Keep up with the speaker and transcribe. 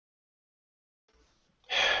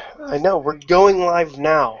I know, we're going live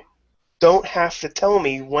now. Don't have to tell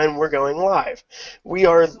me when we're going live. We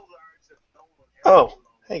are... Oh,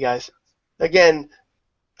 hey guys. Again,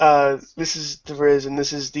 this is the Rizz, and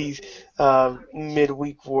this is the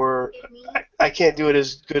midweek war. I can't do it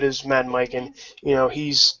as good as Mad Mike, and,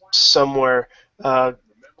 he's somewhere.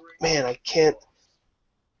 Man, I can't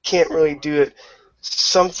really do it.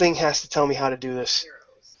 Something has to tell me how to do this.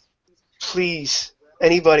 Please,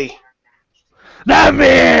 anybody. The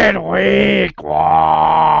Midweek War!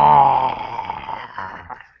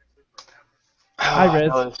 Hi,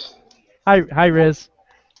 Rizz. Hi, Rizz.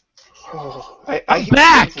 Oh, I'm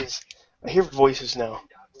back! Voices. I hear voices now.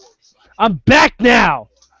 I'm back now!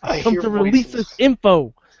 I've come hear to release voices. this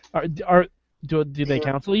info. Do they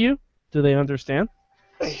counsel you? Do they understand?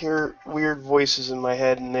 I hear weird voices in my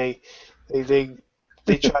head, and they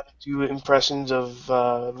try to do impressions of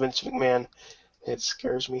Vince McMahon. It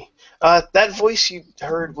scares me. That voice you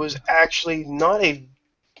heard was actually not a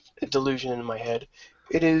delusion in my head.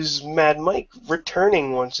 It is Mad Mike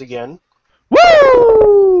returning once again.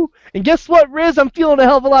 Woo! And guess what, Rizz? I'm feeling a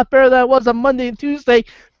hell of a lot better than I was on Monday and Tuesday.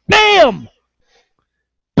 Bam!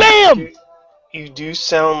 Bam! You do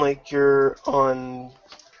sound like you're on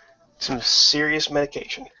some serious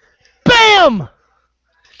medication. Bam!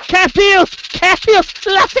 Caffeine! Lots of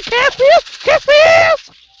caffeine!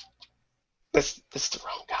 That's the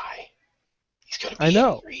wrong guy. He's gonna be I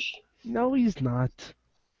know. angry. No, he's not.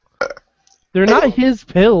 They're not his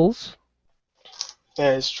pills.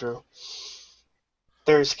 That is true.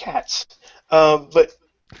 There's cats. But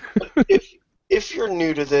if you're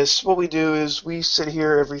new to this, what we do is we sit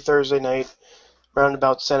here every Thursday night around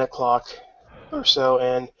about 10 o'clock or so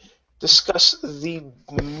and discuss the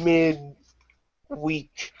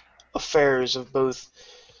mid-week affairs of both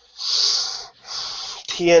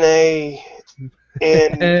TNA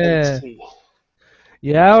and NXT.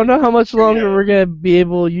 Yeah, I don't know how much longer we're gonna be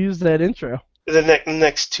able to use that intro. The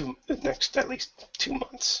next at least 2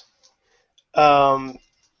 months.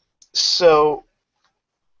 So,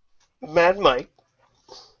 Mad Mike,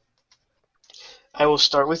 I will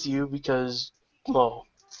start with you because, well,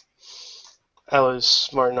 I was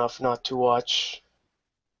smart enough not to watch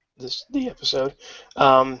the episode.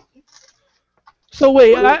 So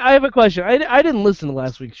wait, I have a question. I didn't listen to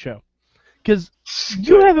last week's show because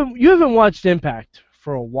you haven't watched Impact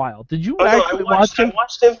for a while. Did you actually watch it? I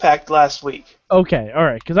watched Impact last week. Okay, all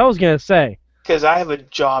right. Because I was gonna say. Because I have a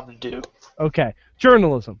job to do. Okay,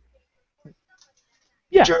 journalism.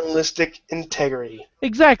 Yeah. Journalistic integrity.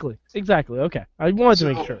 Exactly. Okay, I wanted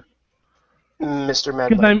to make sure. Mr.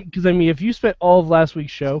 Mad Mike. Because I mean, if you spent all of last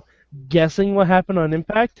week's show guessing what happened on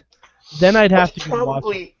Impact, then I'd have to watch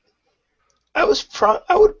it. I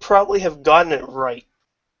would probably have gotten it right,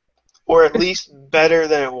 or at least better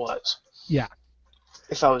than it was. Yeah.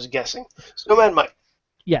 If I was guessing. So, Mad Mike.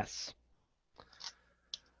 Yes.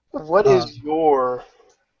 What is your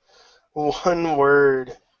one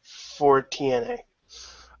word for TNA?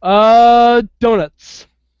 Donuts.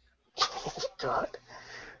 Oh, God.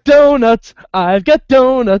 Donuts. I've got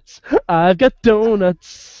donuts.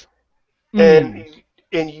 And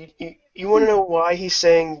you want to know why he's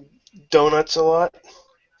saying donuts a lot?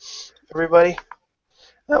 Everybody?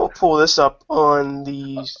 I will pull this up on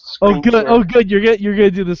the screen. Oh good. You're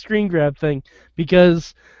gonna do the screen grab thing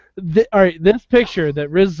because all right, this picture that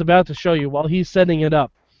Rizz is about to show you while he's setting it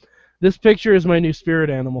up. This picture is my new spirit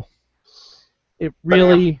animal. It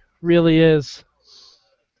really is.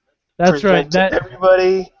 That's right.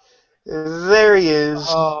 Everybody, there he is.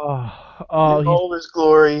 In all his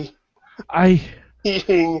glory. I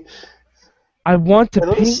want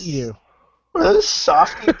to paint you. Are those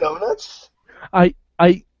softy donuts? I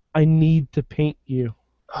need to paint you.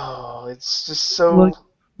 Oh, it's just so...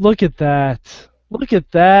 Look at that.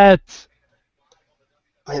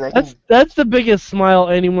 I mean, that's the biggest smile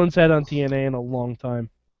anyone's had on TNA in a long time.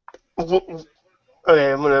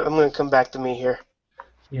 Okay, I'm gonna come back to me here.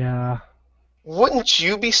 Yeah. Wouldn't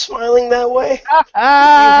you be smiling that way? If you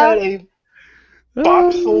had a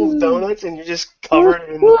box full of donuts and you're just covered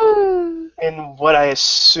in what I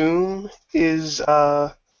assume is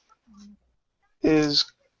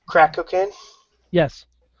crack cocaine? Yes.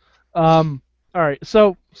 All right.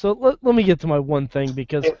 So let me get to my one thing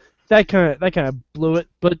because that kind of blew it.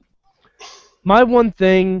 But my one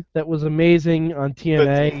thing that was amazing on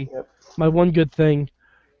TNA, my one good thing,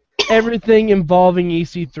 everything involving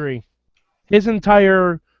EC3, his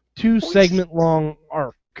entire 2-segment long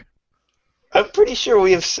arc. I'm pretty sure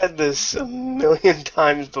we have said this a million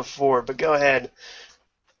times before, but go ahead.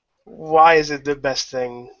 Why is it the best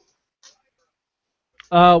thing?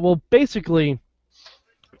 Well, basically,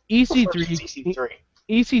 EC3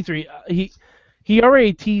 EC3, he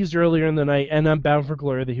already teased earlier in the night, and I'm bound for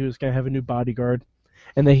glory, that he was going to have a new bodyguard,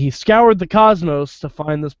 and that he scoured the cosmos to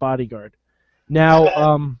find this bodyguard.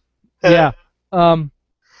 Now, yeah,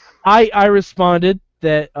 I responded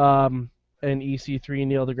that an EC3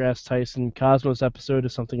 Neil deGrasse Tyson Cosmos episode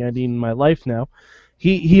is something I need in my life now.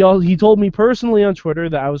 He told me personally on Twitter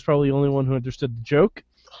that I was probably the only one who understood the joke,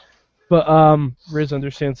 but Rizz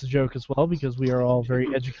understands the joke as well because we are all very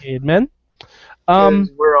educated men.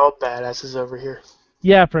 We're all badasses over here.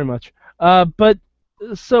 Yeah, pretty much. But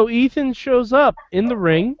so Ethan shows up in the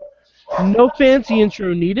ring, no fancy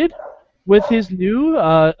intro needed, with his new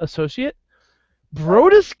associate,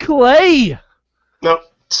 Brodus Clay. No,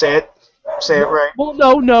 say it. Say it right.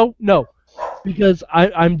 Well, no. Because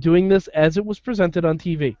I'm doing this as it was presented on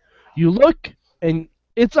TV. You look, and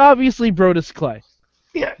it's obviously Brodus Clay.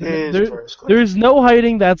 Yeah, it is Brodus Clay. There's no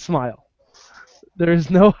hiding that smile.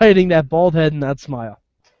 There's no hiding that bald head and that smile.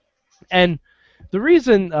 And the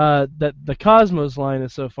reason that the Cosmos line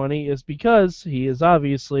is so funny is because he is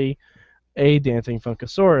obviously a dancing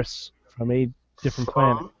Funkasaurus from a different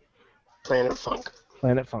planet. Planet Funk.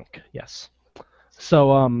 Planet Funk, yes.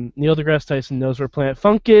 So Neil deGrasse Tyson knows where Planet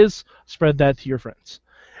Funk is. Spread that to your friends.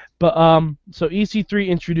 But so EC3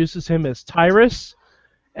 introduces him as Tyrus,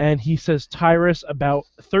 and he says Tyrus about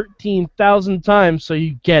 13,000 times, so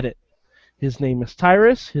you get it. His name is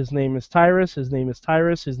Tyrus. His name is Tyrus. His name is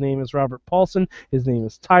Tyrus. His name is Robert Paulson. His name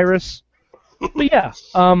is Tyrus. But yeah,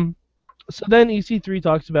 so then EC3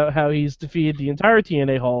 talks about how he's defeated the entire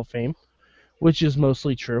TNA Hall of Fame, which is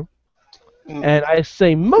mostly true. And I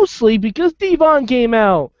say mostly because Devon came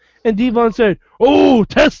out. And Devon said, "Oh,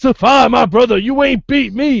 testify, my brother, you ain't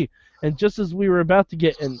beat me." And just as we were about to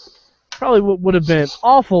get in probably what would have been an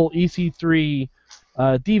awful EC3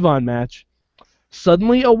 Devon match,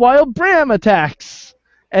 suddenly a wild Bram attacks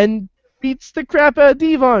and beats the crap out of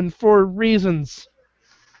Devon for reasons.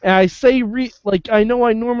 And I say, I know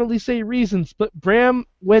I normally say reasons, but Bram,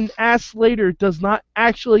 when asked later, does not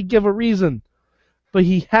actually give a reason. But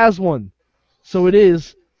he has one. So it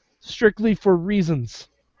is strictly for reasons.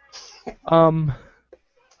 But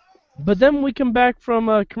then we come back from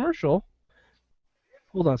a commercial.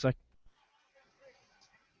 Hold on a sec.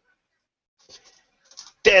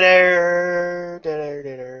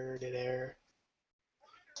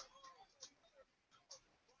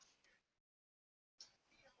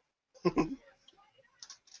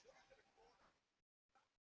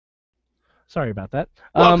 Sorry about that.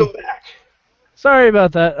 Welcome back. Sorry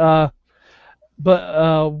about that.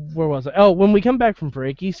 But where was I? Oh, when we come back from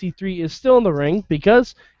break, EC3 is still in the ring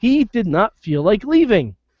because he did not feel like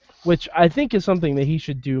leaving, which I think is something that he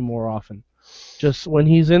should do more often. Just when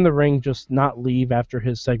he's in the ring, just not leave after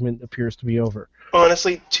his segment appears to be over.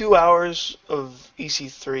 Honestly, 2 hours of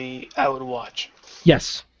EC3 I would watch.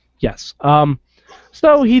 Yes.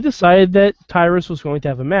 So he decided that Tyrus was going to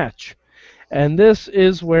have a match. And this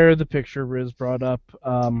is where the picture Rizz brought up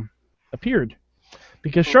appeared.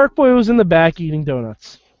 Because Shark Boy was in the back eating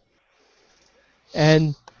donuts.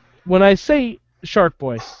 And when I say Shark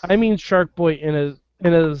Boy, I mean Shark Boy in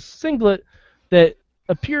a singlet that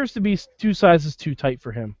appears to be 2 sizes too tight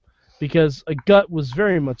for him. Because a gut was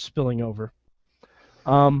very much spilling over.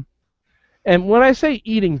 And when I say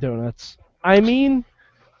eating donuts, I mean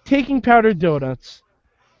taking powdered donuts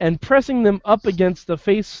and pressing them up against the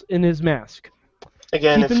face in his mask.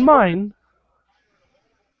 Again, keep in mind,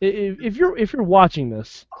 if you're watching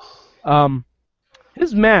this,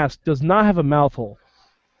 his mask does not have a mouth hole.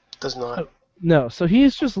 Does not. No, so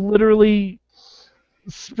he's just literally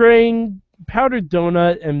spraying powdered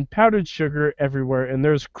donut and powdered sugar everywhere, and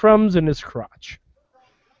there's crumbs in his crotch.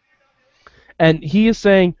 And he is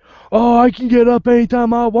saying, "Oh, I can get up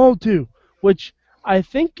anytime I want to," which I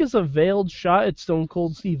think is a veiled shot at Stone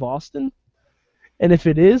Cold Steve Austin. And if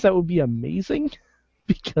it is, that would be amazing,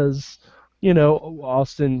 because, you know,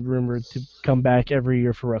 Austin rumored to come back every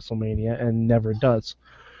year for WrestleMania and never does.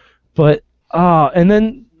 But and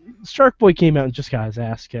then Shark Boy came out and just got his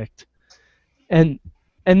ass kicked. And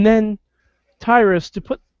then Tyrus, to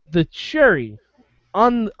put the cherry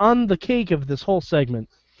on the cake of this whole segment,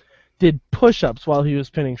 did push-ups while he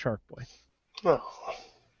was pinning Shark Boy. Oh.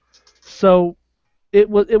 So it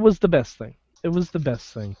was the best thing. It was the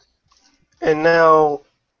best thing. And now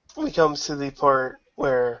we come to the part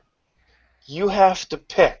where you have to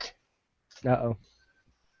pick. Uh-oh.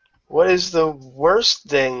 What is the worst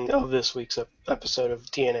thing of this week's episode of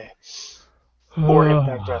TNA? Or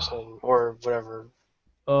Impact Wrestling, or whatever.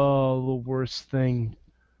 Oh, the worst thing.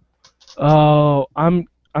 Oh, I'm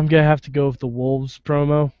gonna have to go with the Wolves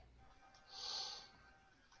promo.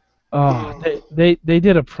 They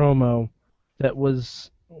did a promo that was.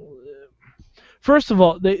 First of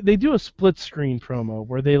all, they do a split screen promo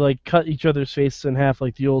where they like cut each other's faces in half,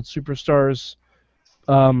 like the old Superstars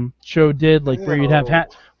show did, like where you'd have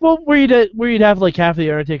No. where you'd have like half of the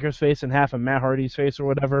Undertaker's face and half of Matt Hardy's face or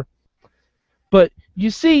whatever. But you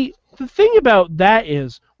see, the thing about that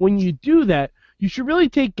is when you do that, you should really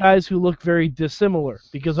take guys who look very dissimilar,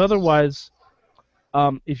 because otherwise,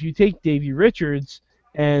 if you take Davey Richards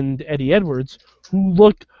and Eddie Edwards, who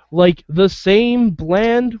look like the same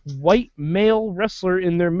bland white male wrestler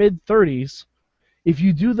in their mid-30s, if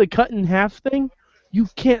you do the cut in half thing, you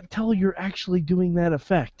can't tell you're actually doing that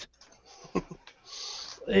effect.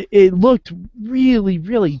 It looked really,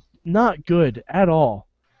 really not good at all.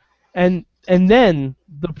 And then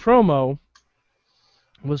the promo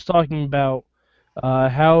was talking about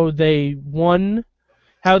how they won,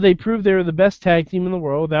 how they proved they were the best tag team in the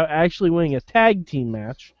world without actually winning a tag team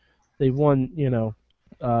match. They won,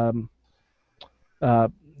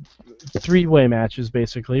 three-way matches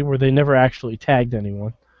basically, where they never actually tagged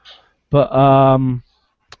anyone. But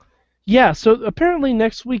yeah, so apparently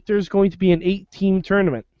next week there's going to be an 8-team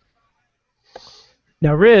tournament.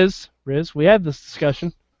 Now, Rizz, we had this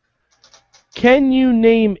discussion. Can you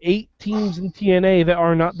name 8 teams in TNA that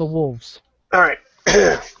are not the Wolves? All right.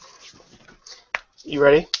 You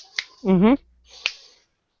ready? Mm-hmm.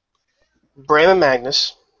 Bram and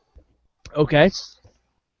Magnus. Okay.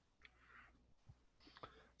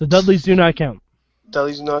 The Dudleys do not count.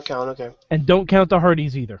 Dudleys do not count, okay. And don't count the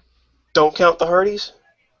Hardys either. Don't count the Hardys?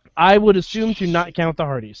 I would assume to not count the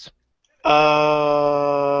Hardys.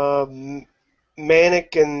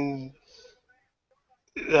 Manic and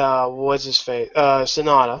what's his face?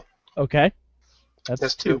 Sonata. Okay.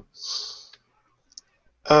 That's 2.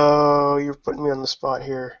 Oh, you're putting me on the spot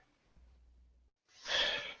here.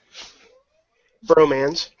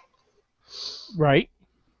 Bromans. Right.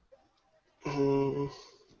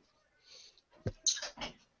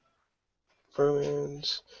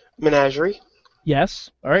 Bromans. Menagerie.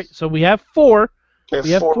 Yes. All right. So we have 4.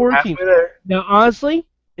 We have 4 teams. There. Now, honestly,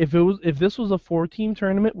 if this was a 4-team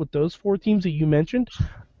tournament with those 4 teams that you mentioned,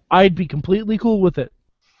 I'd be completely cool with it.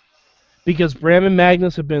 Because Bram and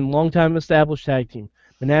Magnus have been long-time established tag team.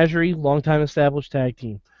 Menagerie, long-time established tag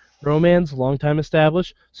team. Romance, long-time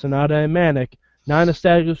established. Sonata and Manic,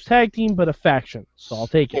 non-established tag team, but a faction. So I'll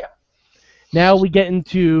take it. Yeah. Now we get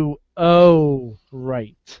into, oh,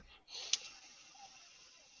 right.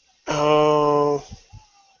 Oh.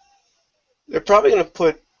 They're probably going to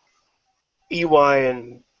put EY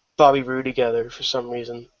and Bobby Roode together for some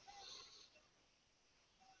reason.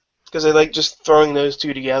 Because they like just throwing those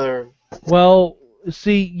two together. Well,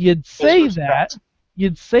 see, you'd say that,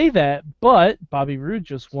 but Bobby Roode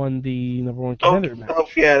just won the number 1 contender match. Oh,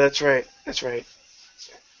 yeah, that's right.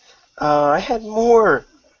 I had more.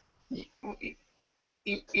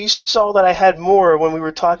 You saw that I had more when we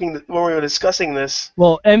were discussing this.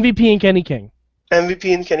 Well, MVP and Kenny King.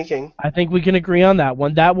 MVP and Kenny King. I think we can agree on that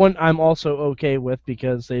one. That one I'm also okay with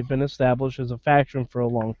because they've been established as a faction for a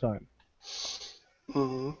long time.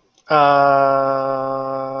 Mm-hmm.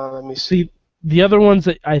 Let me see. The other ones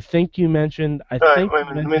that I think you mentioned, Wait a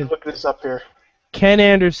minute. Let me look this up here. Ken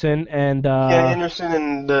Anderson and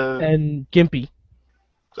and Gimpy.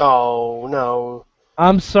 Oh no.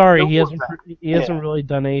 I'm sorry, he Don't hasn't really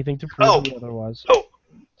done anything to prove me otherwise.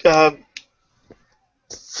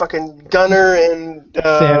 Fucking Gunner and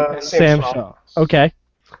Sam Shaw. Okay,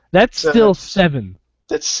 that's still 7.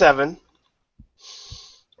 That's 7.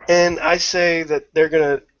 And I say that they're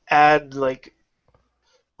gonna add like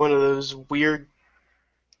one of those weird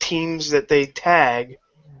teams that they tag,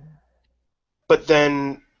 but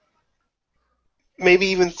then maybe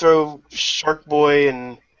even throw Shark Boy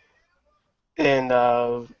and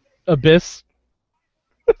Abyss.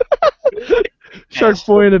 Shark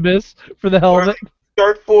Boy and Abyss for the hell of it.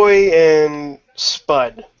 Shark Boy and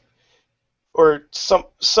Spud, or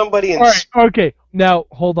somebody in. All right. Okay. Now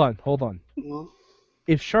hold on. Mm-hmm.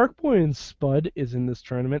 If Shark Boy and Spud is in this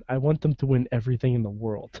tournament, I want them to win everything in the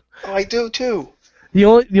world. Oh, I do too. The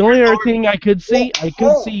only other thing I could see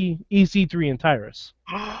EC3 and Tyrus.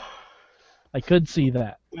 I could see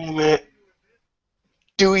that. Wait a minute.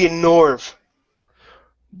 Dewey and Norv.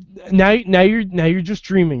 Now you're just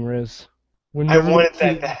dreaming, Rizz. I wanted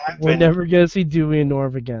that to happen. We're never gonna see Dewey and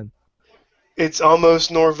Norv again. It's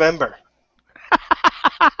almost November.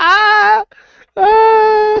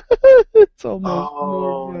 It's almost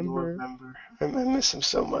November. I miss him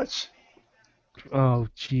so much. Oh,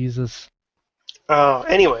 Jesus.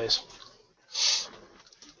 Anyways.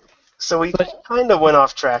 So we kind of went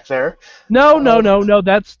off track there. No.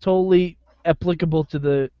 That's totally applicable to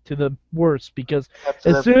the worst, because After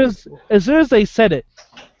as that, soon as they said it,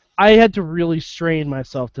 I had to really strain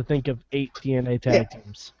myself to think of 8 TNA yeah. tag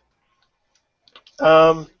teams.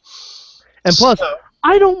 Um. And plus, So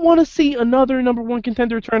I don't want to see another number one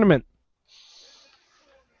contender tournament.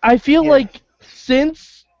 I feel yeah. like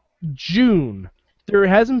since June, there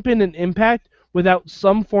hasn't been an Impact without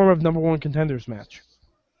some form of number one contenders match.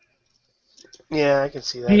 Yeah, I can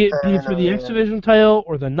see that. Be it I for know. the X Yeah. Division title,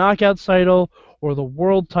 or the Knockouts title, or the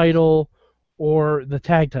World title, or the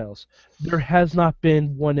tag titles. There has not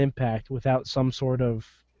been one Impact without some sort of.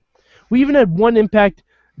 We even had one Impact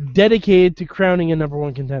dedicated to crowning a number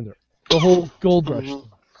one contender. The whole Gold Rush Hmm.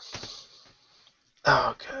 thing.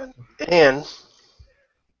 Oh god. And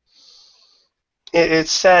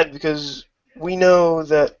it's sad because we know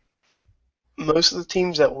that most of the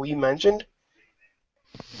teams that we mentioned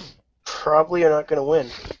probably are not going to win.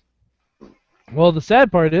 Well, the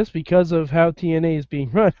sad part is, because of how TNA is being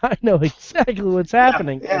run, I know exactly what's Yeah,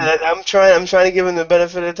 happening. yeah. And I'm trying. I'm trying to give them the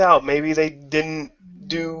benefit of the doubt. Maybe they didn't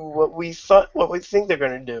do what we thought, what we think they're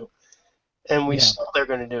going to do, and we yeah. saw they're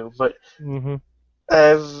going to do. But hmm I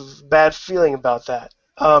have a bad feeling about that.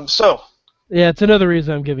 So Yeah, it's another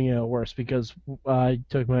reason I'm giving it a worse, because I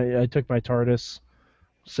took my TARDIS.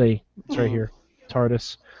 See, it's right mm, here,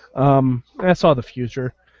 TARDIS. I saw the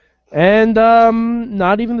future, and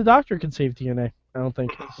not even the Doctor can save TNA. I don't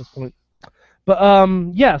think at this point. But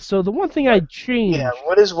yeah. So the one thing what? I'd Yeah. change.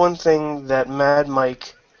 What is one thing that Mad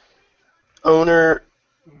Mike, owner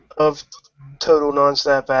of Total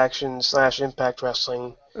Nonstop Action / Impact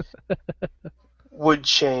Wrestling, would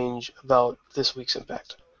change about this week's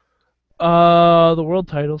Impact? The world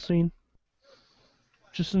title scene,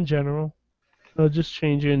 just in general. Just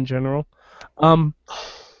change it in general. Um,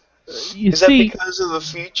 you Is that see, because of the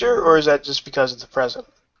future, or is that just because of the present?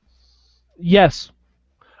 yes.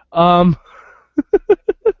 Um,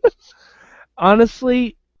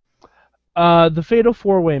 honestly, the Fatal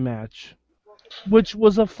 4-Way match, which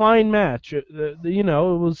was a fine match. It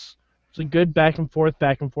was a good back and forth,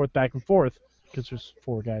 back and forth, back and forth, because there's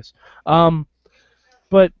four guys.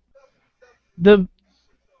 But the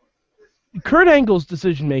Kurt Angle's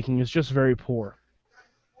decision making is just very poor.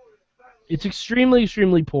 It's extremely,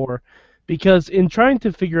 extremely poor, because in trying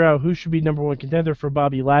to figure out who should be number one contender for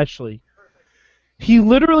Bobby Lashley, he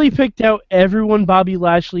literally picked out everyone Bobby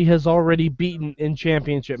Lashley has already beaten in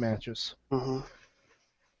championship matches. Hmm.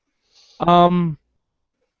 Um,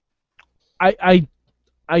 I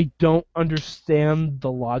I don't understand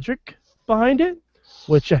the logic behind it,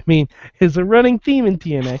 which, I mean, is a running theme in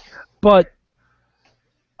TNA, but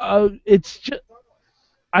it's just,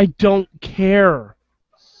 I don't care.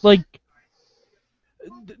 Like,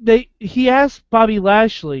 he asked Bobby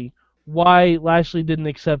Lashley why Lashley didn't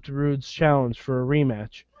accept Rude's challenge for a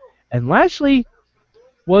rematch, and Lashley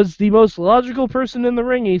was the most logical person in the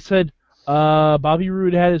ring. He said, Bobby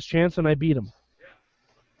Roode had his chance and I beat him.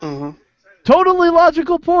 Hmm. Totally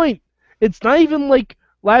logical point. It's not even like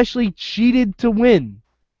Lashley cheated to win.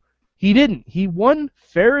 He didn't. He won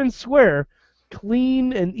fair and square,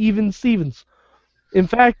 clean and even Stevens. In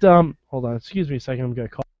fact, hold on, excuse me a second, I'm gonna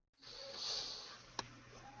call.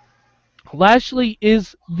 Lashley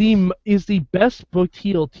is the best booked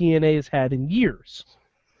heel TNA has had in years,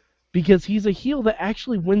 because he's a heel that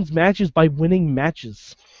actually wins matches by winning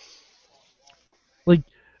matches. Like,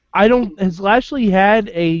 I don't has Lashley had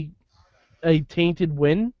a tainted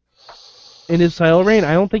win in his title reign?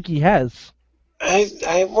 I don't think he has.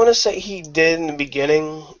 I want to say he did in the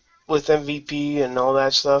beginning with MVP and all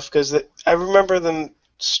that stuff because I remember them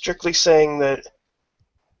strictly saying that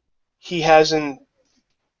he hasn't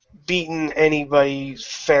beaten anybody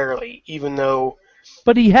fairly, even though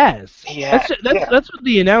But he has. he That's had. that's Yeah. that's what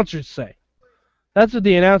the announcers say. That's what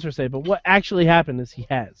the announcers say. But what actually happened is he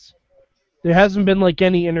has. There hasn't been like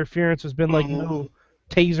any interference. There's been like Hmm. no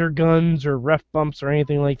taser guns or ref bumps or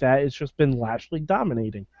anything like that. It's just been Lashley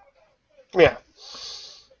dominating. Yeah.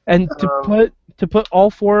 And to Um, put all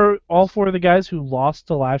four of the guys who lost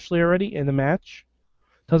to Lashley already in the match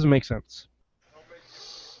doesn't make sense.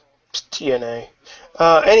 TNA.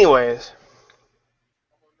 Anyways,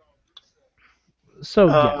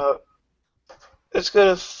 So yeah. uh, let's go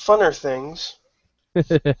to funner things.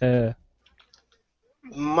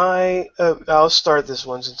 I'll start this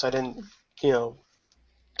one since I didn't, you know,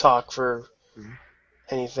 talk for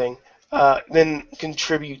anything. Then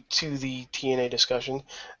contribute to the TNA discussion.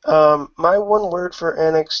 My one word for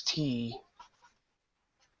NXT.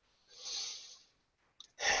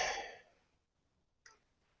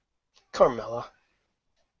 Carmella.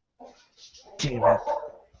 Damn it.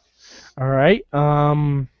 All right.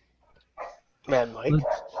 Mad Mike. Let's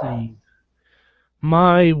see.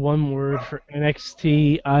 My one word for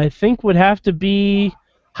NXT, I think, would have to be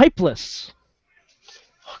hypeless.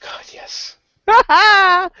 Oh God, yes.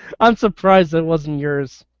 I'm surprised that wasn't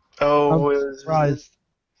yours. I'm Oh, surprised.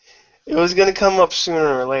 it was gonna come up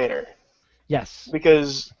sooner or later Yes.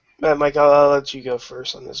 because Mike, I'll let you go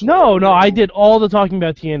first on this one. No, I did all the talking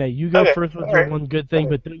about TNA. You go Okay, first with all your right. one good All thing,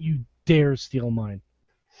 but don't you dare steal mine.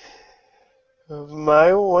 right.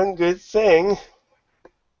 My one good thing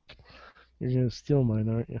You're gonna steal mine,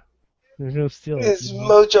 aren't you? You're gonna steal it. is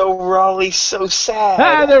Mojo Rawley's so sad.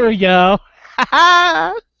 Ah, there we go.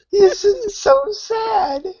 He's so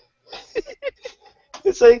sad.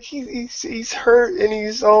 It's like he's hurt and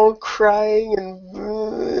he's all crying and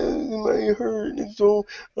my hurt and so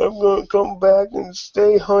I'm gonna come back and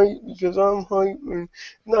stay hype because I'm hype. And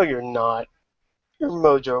no, you're not. You're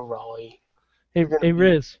Mojo Rawley. Hey, You're gonna hey,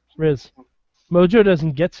 be. Rizz. Mojo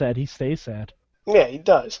doesn't get sad. He stays sad. Yeah, he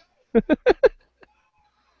does.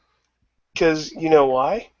 Because you know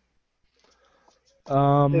why?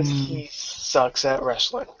 Because Um. he sucks at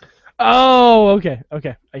wrestling. Oh, okay.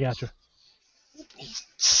 I got you. He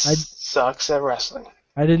I sucks at wrestling.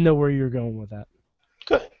 I didn't know where you were going with that.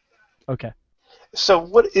 Good. Okay. So,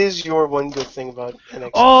 what is your one good thing about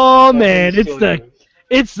NXT? Oh That may man, steal yours.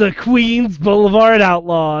 it's the Queens Boulevard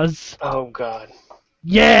Outlaws. Oh God.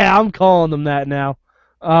 Yeah, I'm calling them that now.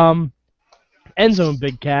 Um, Enzo and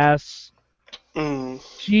Big Cass. Mm.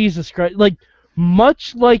 Jesus Christ! Like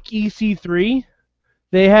much like EC3,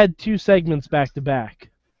 they had two segments back to back,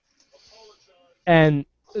 and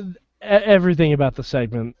everything about the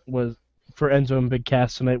segment was for Enzo and Big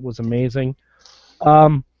Cass tonight was amazing.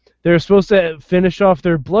 Um, they were supposed to finish off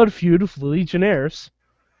their blood feud with Legionnaires,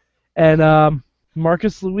 and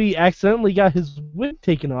Marcus Louis accidentally got his wig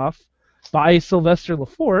taken off by Sylvester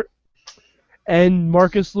Lafort, and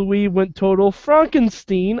Marcus Louis went total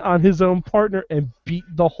Frankenstein on his own partner and beat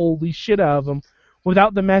the holy shit out of him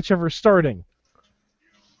without the match ever starting,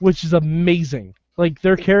 which is amazing. Like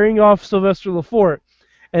they're carrying off Sylvester Lafort,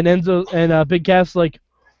 and Enzo and Big Cass like,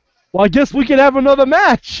 well, I guess we can have another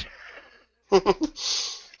match.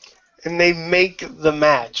 And they make the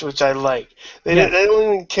match, which I like. Yes. They don't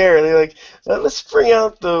even care. They're like, let's bring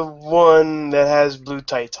out the one that has blue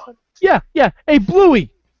tights on. Yeah. Hey, Bluey.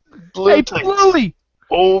 Blue Hey, tights. Bluey.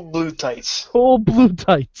 Old blue tights. Whole blue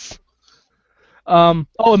tights. Oh,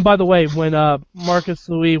 and by the way, when Marcus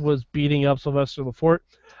Louis was beating up Sylvester Lafort,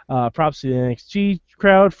 props to the NXT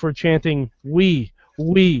crowd for chanting we,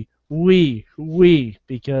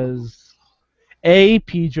 because A,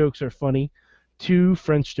 P jokes are funny, 2,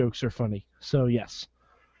 French jokes are funny. So yes.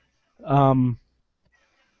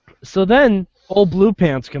 So then old Blue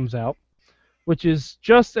Pants comes out, which is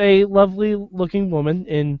just a lovely looking woman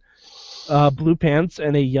in blue pants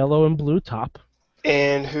and a yellow and blue top.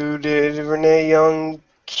 And who did Renee Young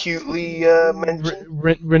cutely mention?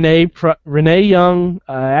 Renee Young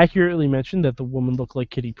accurately mentioned that the woman looked like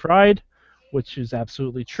Kitty Pryde, which is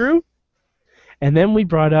absolutely true. And then we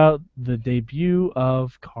brought out the debut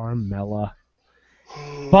of Carmella.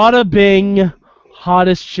 Bada bing,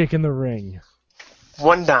 hottest chick in the ring.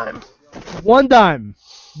 One dime. One dime.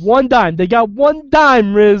 They got one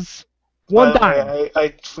dime, Rizz. One dime. I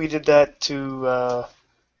tweeted that to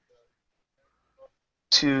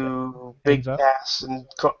Big Cass and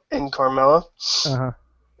Carmella. Uh-huh.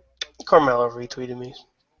 Carmella retweeted me.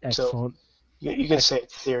 Excellent. So you can say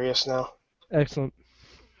it's serious now. Excellent.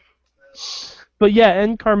 But yeah,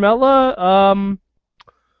 and Carmella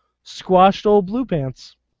squashed old Blue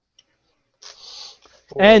Pants.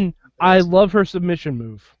 And I love her submission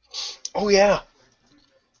move. Oh yeah.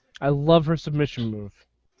 I love her submission move.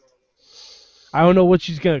 I don't know what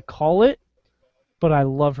she's gonna call it, but I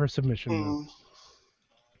love her submission move.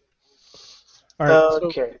 All right.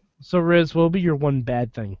 Okay. So Rizz, what will be your one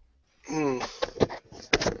bad thing? My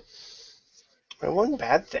one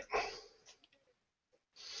bad thing.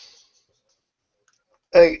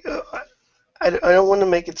 I don't want to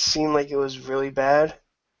make it seem like it was really bad,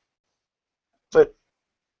 but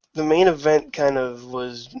the main event kind of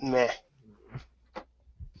was meh.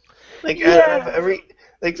 Like out of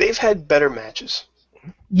they've had better matches.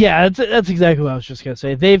 Yeah, that's exactly what I was just gonna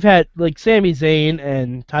say. They've had Sami Zayn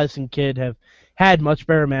and Tyson Kidd have had much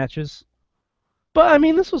better matches, but I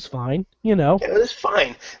mean this was fine, you know. Yeah, it was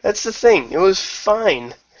fine. That's the thing. It was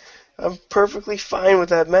fine. I'm perfectly fine with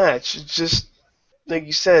that match. It's just like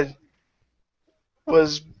you said,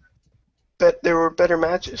 there were better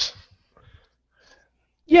matches.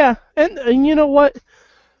 Yeah, and you know what?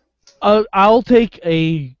 I'll take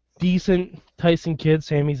a decent Tyson Kidd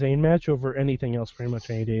Sami Zayn match over anything else pretty much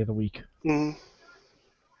any day of the week. Mm.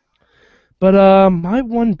 But my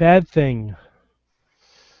one bad thing.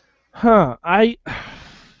 I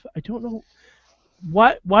don't know.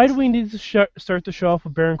 Why do we need to start the show off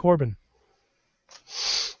with Baron Corbin?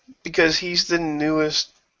 Because he's the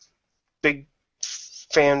newest big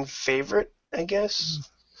fan favorite, I guess.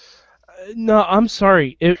 No, I'm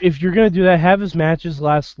sorry. If you're gonna do that, have his matches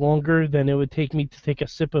last longer than it would take me to take a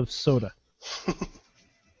sip of soda.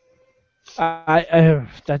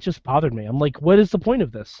 That just bothered me. I'm like, what is the point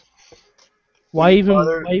of this? Why even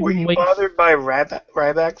Were you wait? bothered by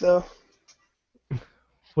Ryback though?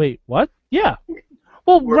 Wait, what? Yeah.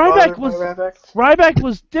 Well, Were bothered by Ryback? Ryback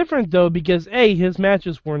was different though because his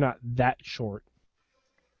matches were not that short,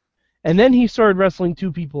 and then he started wrestling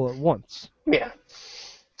two people at once. Yeah.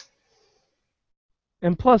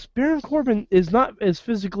 And plus, Baron Corbin is not as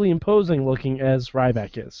physically imposing looking as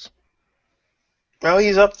Ryback is. Well,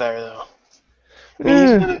 he's up there though. I mean,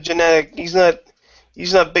 he's not a genetic.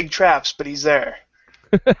 He's not big traps, but he's there.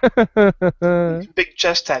 He's a big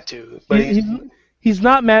chest tattoo, but he's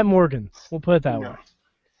not Matt Morgan. We'll put it that way.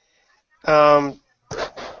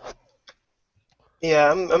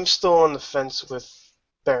 Yeah, I'm still on the fence with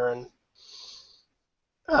Baron.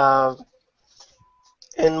 And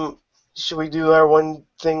should we do our one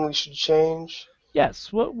thing we should change?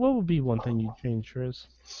 Yes. What would be one thing you'd change, Rizz?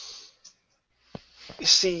 You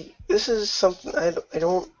see, this is something I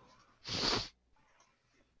don't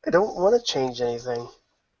want to change anything.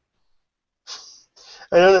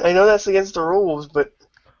 I know that's against the rules, but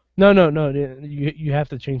No. You have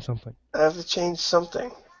to change something. I have to change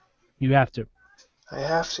something. You have to. I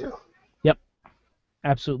have to. Yep.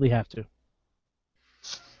 Absolutely have to.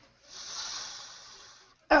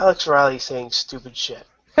 Alex Riley saying stupid shit.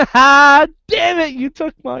 Ha! Damn it! You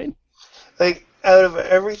took mine. Like, out of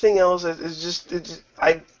everything else,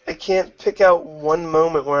 I can't pick out one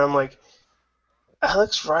moment where I'm like,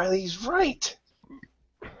 Alex Riley's right.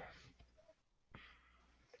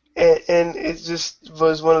 And it just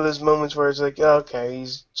was one of those moments where it's like, oh, okay,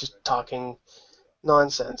 he's just talking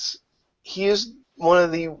nonsense. He is one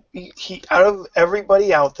of he out of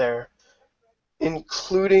everybody out there,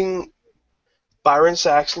 including Byron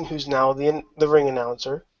Saxton, who's now the ring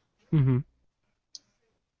announcer, Mm-hmm.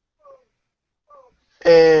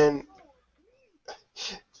 and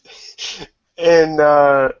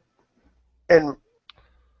and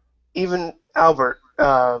even Albert,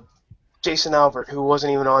 Jason Albert, who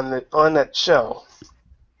wasn't even on that show.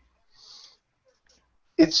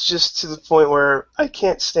 It's just to the point where I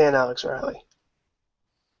can't stand Alex Riley.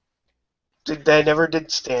 I never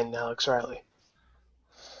did stand Alex Riley.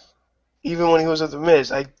 Even when he was with The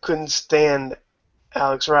Miz, I couldn't stand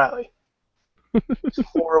Alex Riley. He's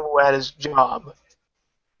horrible at his job.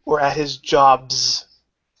 Or at his jobs.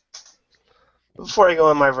 Before I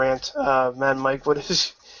go on my rant, Mad Mike, what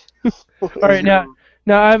is... All right, now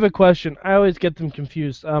I have a question. I always get them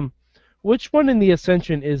confused. Which one in the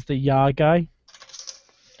Ascension is the Ya guy?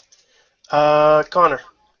 Connor.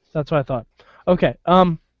 That's what I thought. Okay,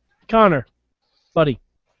 Connor, buddy,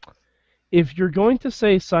 if you're going to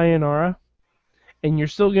say sayonara, and you're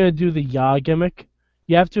still going to do the Ya gimmick,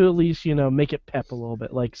 you have to at least, make it pep a little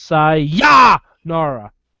bit, like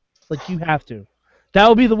sayonara. Like, you have to. That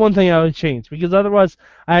would be the one thing I would change, because otherwise,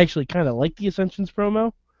 I actually kind of like the Ascension's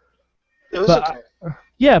promo. It was okay.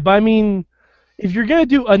 Yeah, but I mean, if you're going to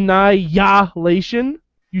do annihilation,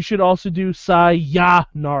 you should also do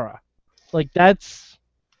sayonara. Like, that's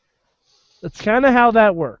kind of how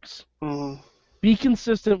that works. Mm. Be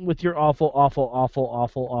consistent with your awful, awful, awful,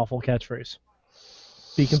 awful, awful catchphrase.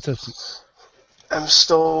 Be consistent. I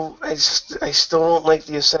still don't like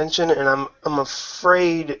the Ascension, and I'm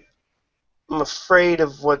afraid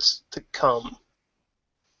of what's to come.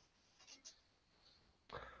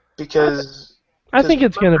 Because I think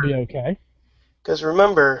it's going to be okay. Because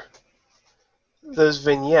remember those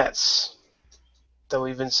vignettes that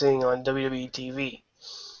we've been seeing on WWE TV.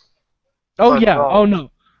 Oh yeah. Raw. Oh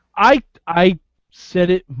no. I said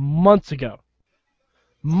it months ago.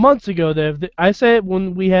 I said it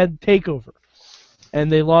when we had Takeover,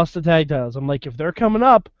 and they lost the tag titles. I'm like, if they're coming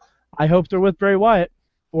up, I hope they're with Bray Wyatt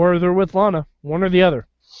or they're with Lana, one or the other,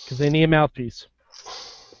 because they need a mouthpiece.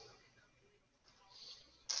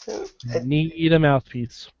 Need a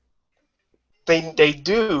mouthpiece. They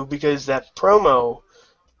do, because that promo,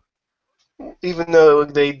 even though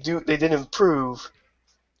they did improve,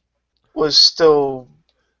 was still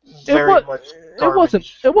very much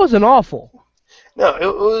garbage. It wasn't awful. No,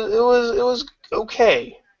 it was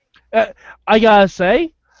okay. I gotta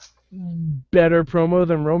say, better promo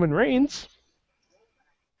than Roman Reigns.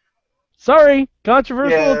 Sorry,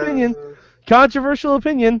 controversial opinion. Controversial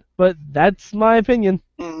opinion, but that's my opinion.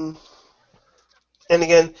 Mm. And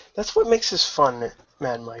again, that's what makes this fun,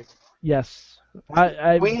 Mad Mike. Yes.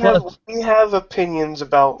 I We have plus we have opinions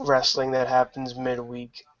about wrestling that happens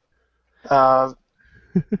midweek. Uh,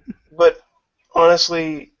 but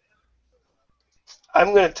honestly,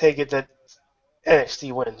 I'm gonna take it that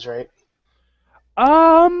NXT wins, right?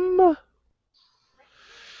 um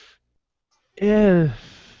eh,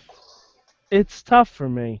 it's tough for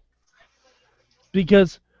me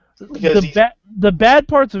because Because the bad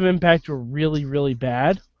parts of Impact were really really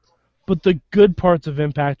bad, but the good parts of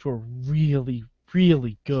Impact were really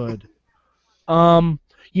really good. Um,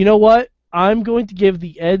 you know what? I'm going to give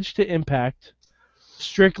the edge to Impact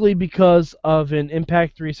strictly because of an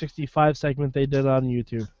Impact 365 segment they did on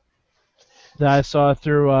YouTube that I saw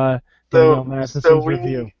through Danielle so so Matheson's we review.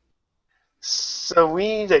 need so we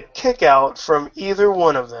need a kick out from either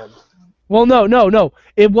one of them. Well, no, no, no.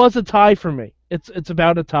 It was a tie for me. It's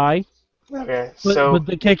about a tie, Okay, but so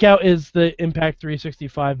the kick out is the Impact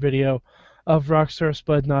 365 video of Rockstar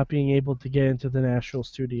Spud not being able to get into the Nashville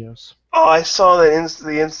studios. I saw the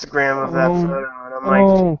Instagram of that Oh, photo, and I'm like,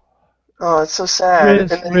 oh, oh, it's so sad. Riz,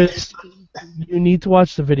 And then Riz, you need to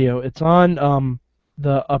watch the video. It's on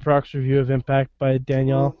the Uproxx review of Impact by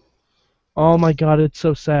Danielle. Oh my God, it's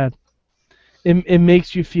so sad. It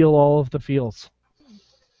makes you feel all of the feels,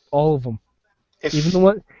 all of them. if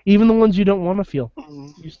Even the ones you don't want to feel,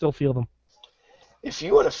 mm, you still feel them. if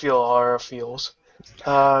you want to feel how our feels,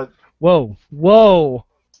 uh, Whoa, whoa.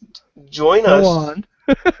 join Go us. on,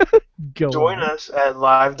 go Join on. us at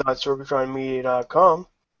live.sorgatronmedia.com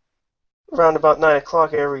around about 9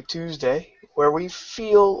 o'clock every Tuesday, where we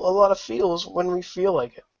feel a lot of feels when we feel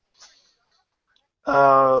like it.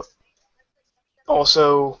 Uh,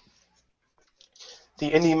 Also, the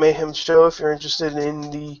Indie Mayhem show, if you're interested in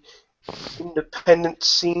the independent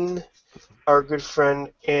scene, our good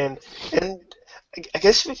friend and I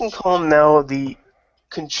guess we can call him now the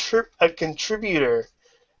a contributor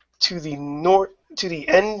to the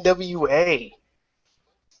NWA.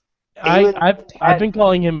 Eamon I've been Patton.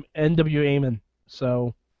 calling him NW Eamon.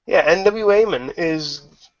 So Yeah, NWA man is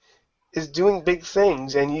doing big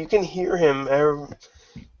things, and you can hear him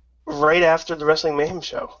right after the Wrestling Mayhem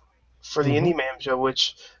show for the hmm Indie Mayhem show,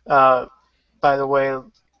 which, uh, by the way,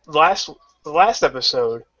 last the last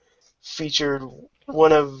episode featured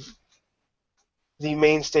one of the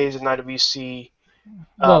mainstays of IWC,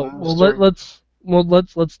 well Mr.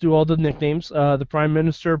 let's do all the nicknames. The Prime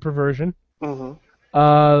Minister of Perversion. Mm-hmm.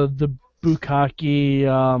 The Bukaki.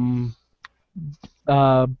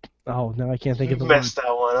 Uh, oh no, I can't think You of the word. messed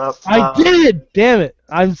that one up. I did. Damn it.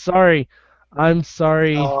 I'm sorry. I'm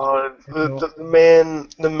sorry. The man,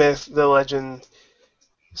 the myth, the legend,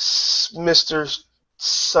 Mr.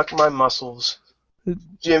 Suck My Muscles,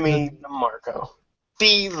 Jimmy The DeMarco.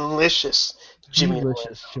 Delicious Jimmy DeMarco,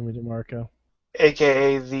 delicious Jimmy DeMarco.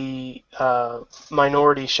 aka the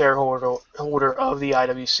minority shareholder of the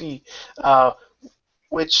IWC,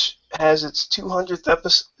 which has its 200th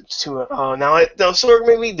episode. Now Sorg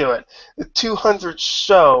made me do it. The 200th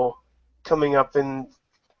show coming up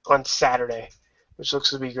on Saturday, which looks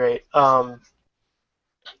to be great.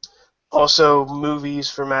 Also, movies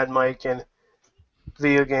for Mad Mike and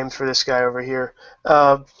video games for this guy over here.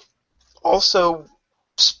 Also,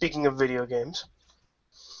 speaking of video games,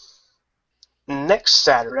 next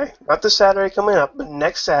Saturday, not the Saturday coming up, but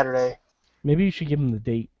next Saturday, Maybe you should give him the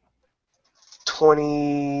date.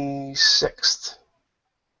 26th.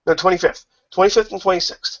 No, 25th. 25th and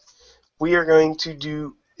 26th. We are going to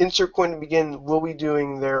do, Insert Coin to Begin will be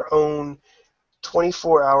doing their own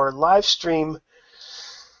 24-hour live stream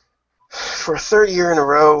for a third year in a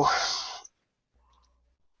row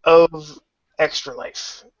of Extra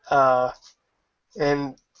Life.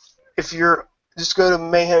 And if you're, just go to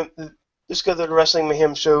the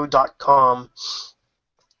WrestlingMayhemShow.com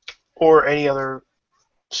or any other,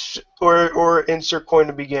 or Insert Coin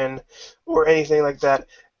to Begin, or anything like that.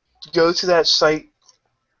 Go to that site,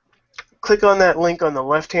 click on that link on the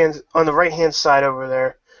right hand side over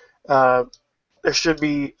there. There should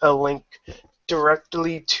be a link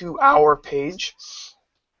directly to our page.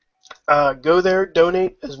 Go there,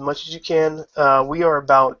 donate as much as you can. We are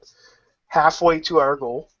about halfway to our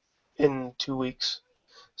goal in 2 weeks.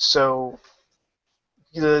 So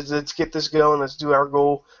let's get this going. Let's do our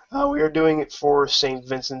goal. We are doing it for St.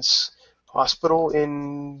 Vincent's Hospital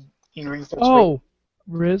in Erie, Pennsylvania. Oh,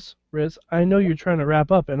 Riz, I know you're trying to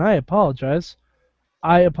wrap up, and I apologize.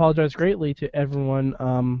 I apologize greatly to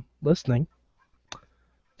everyone listening.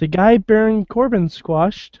 The guy Baron Corbin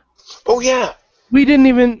squashed. Oh yeah, We didn't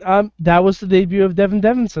even. That was the debut of Devin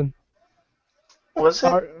Devinson. was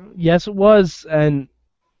it? Yes, it was, and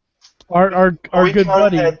Are our we good counting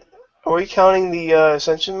buddy. that? Are we counting the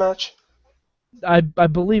Ascension match? I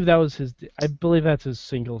believe that was his. I believe that's his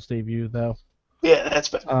singles debut though. Yeah, that's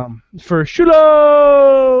better. For Shulo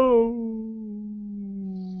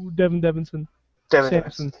Devin Devinson Devin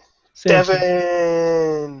Evans. Samson Samson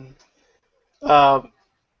Devin. Um,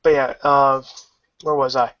 but yeah, where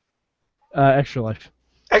was I? Extra Life.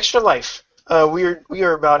 Extra Life. We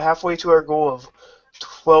are about halfway to our goal of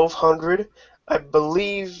 1,200. I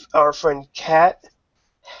believe our friend Kat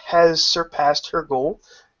has surpassed her goal.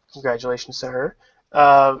 Congratulations to her.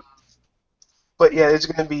 Uh, but yeah, it's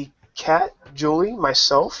going to be Kat, Julie,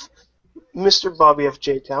 myself, Mr. Bobby F.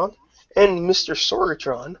 J. Town, and Mr.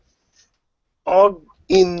 Sorgatron, all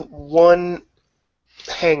in one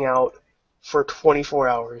hangout for 24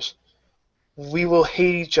 hours. We will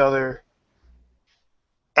hate each other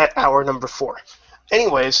at hour number 4.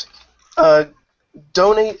 Anyways, uh,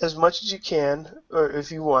 donate as much as you can, or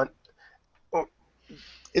if you want.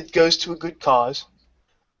 It goes to a good cause.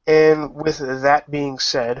 And with that being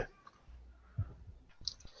said,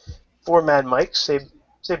 for Mad Mike, say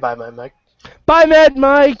bye, Mad Mike. Bye, Mad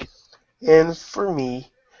Mike. And for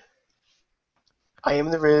me, I am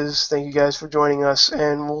the Rizz. Thank you guys for joining us,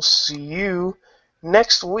 and we'll see you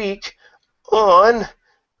next week on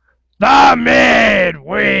The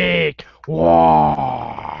Midweek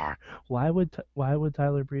War. Why would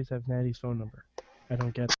Tyler Breeze have Natty's phone number? I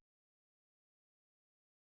don't get it.